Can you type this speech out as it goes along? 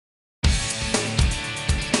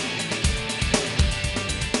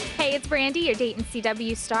Hey, it's Brandy, your Dayton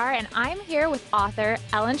CW star, and I'm here with author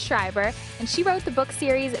Ellen Schreiber, and she wrote the book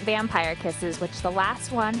series Vampire Kisses, which the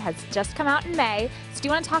last one has just come out in May. So do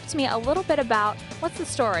you want to talk to me a little bit about what's the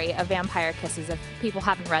story of Vampire Kisses if people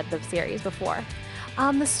haven't read the series before?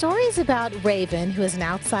 The story is about Raven, who is an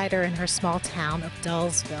outsider in her small town of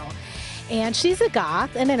Dullsville. And she's a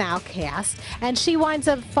goth and an outcast, and she winds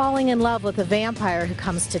up falling in love with a vampire who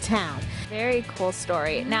comes to town. Very cool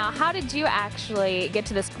story. Now, how did you actually get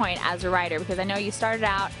to this point as a writer? Because I know you started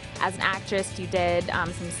out as an actress, you did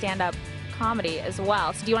some stand-up comedy as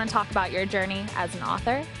well. So do you want to talk about your journey as an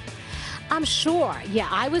author? I'm sure. Yeah,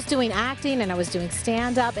 I was doing acting and I was doing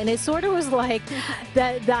stand-up, and it sort of was like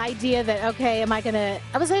the idea that, okay,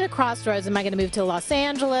 I was at a crossroads, am I going to move to Los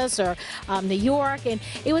Angeles or New York? And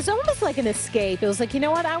it was almost like an escape. It was like, you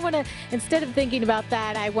know what, instead of thinking about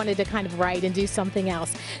that, I wanted to kind of write and do something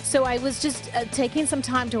else. So I was just taking some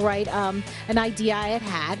time to write an idea I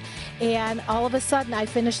had, and all of a sudden I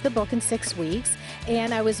finished the book in 6 weeks,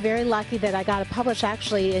 and I was very lucky that I got it published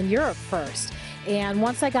actually in Europe first. And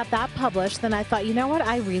once I got that published, then I thought, you know what,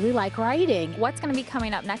 I really like writing. What's going to be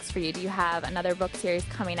coming up next for you? Do you have another book series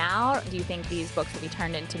coming out? Do you think these books will be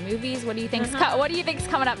turned into movies? What do you think is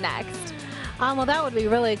coming up next? Well, that would be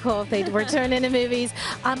really cool if they were turned into movies.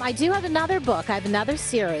 I do have another book. I have another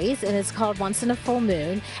series, and it's called Once in a Full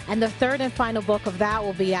Moon. And the third and final book of that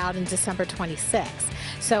will be out in December 26th.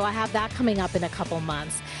 So I have that coming up in a couple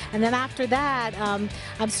months. And then after that,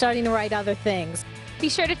 I'm starting to write other things. Be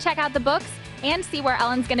sure to check out the books and see where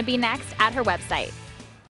Ellen's going to be next at her website.